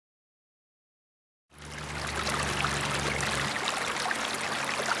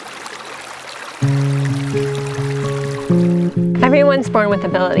Everyone's born with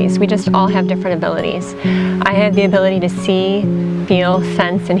abilities. We just all have different abilities. I have the ability to see, feel,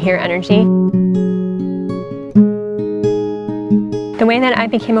 sense, and hear energy. The way that I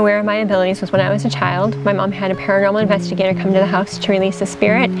became aware of my abilities was when I was a child. My mom had a paranormal investigator come to the house to release a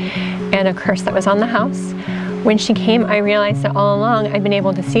spirit and a curse that was on the house. When she came, I realized that all along I'd been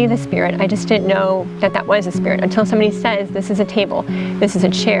able to see the spirit. I just didn't know that that was a spirit until somebody says, this is a table, this is a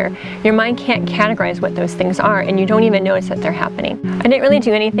chair. Your mind can't categorize what those things are, and you don't even notice that they're happening. I didn't really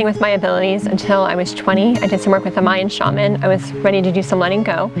do anything with my abilities until I was 20. I did some work with a Mayan shaman. I was ready to do some letting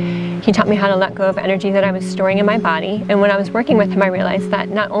go. He taught me how to let go of energy that I was storing in my body, and when I was working with him, I realized that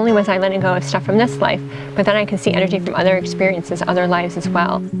not only was I letting go of stuff from this life, but then I could see energy from other experiences, other lives as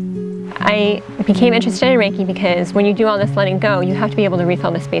well. I became interested in Reiki because when you do all this letting go, you have to be able to refill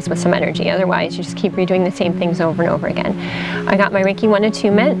the space with some energy. Otherwise, you just keep redoing the same things over and over again. I got my Reiki 1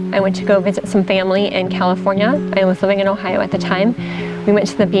 attunement. I went to go visit some family in California. I was living in Ohio at the time. We went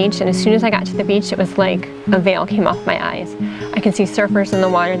to the beach, and as soon as I got to the beach, it was like a veil came off my eyes. I could see surfers in the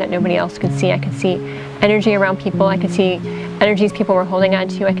water that nobody else could see. I could see energy around people. I could see energies people were holding on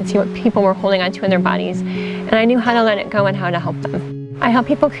to. I could see what people were holding on to in their bodies. And I knew how to let it go and how to help them. I help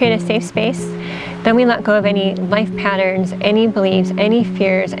people create a safe space. Then we let go of any life patterns, any beliefs, any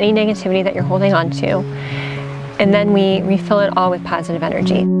fears, any negativity that you're holding on to. And then we refill it all with positive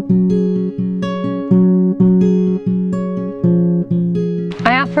energy.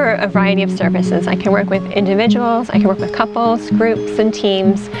 I offer a variety of services. I can work with individuals, I can work with couples, groups, and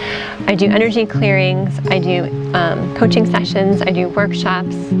teams. I do energy clearings, I do coaching sessions, I do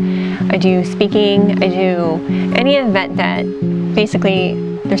workshops, I do speaking, I do any event that basically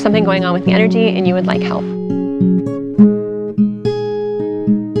there's something going on with the energy and you would like help.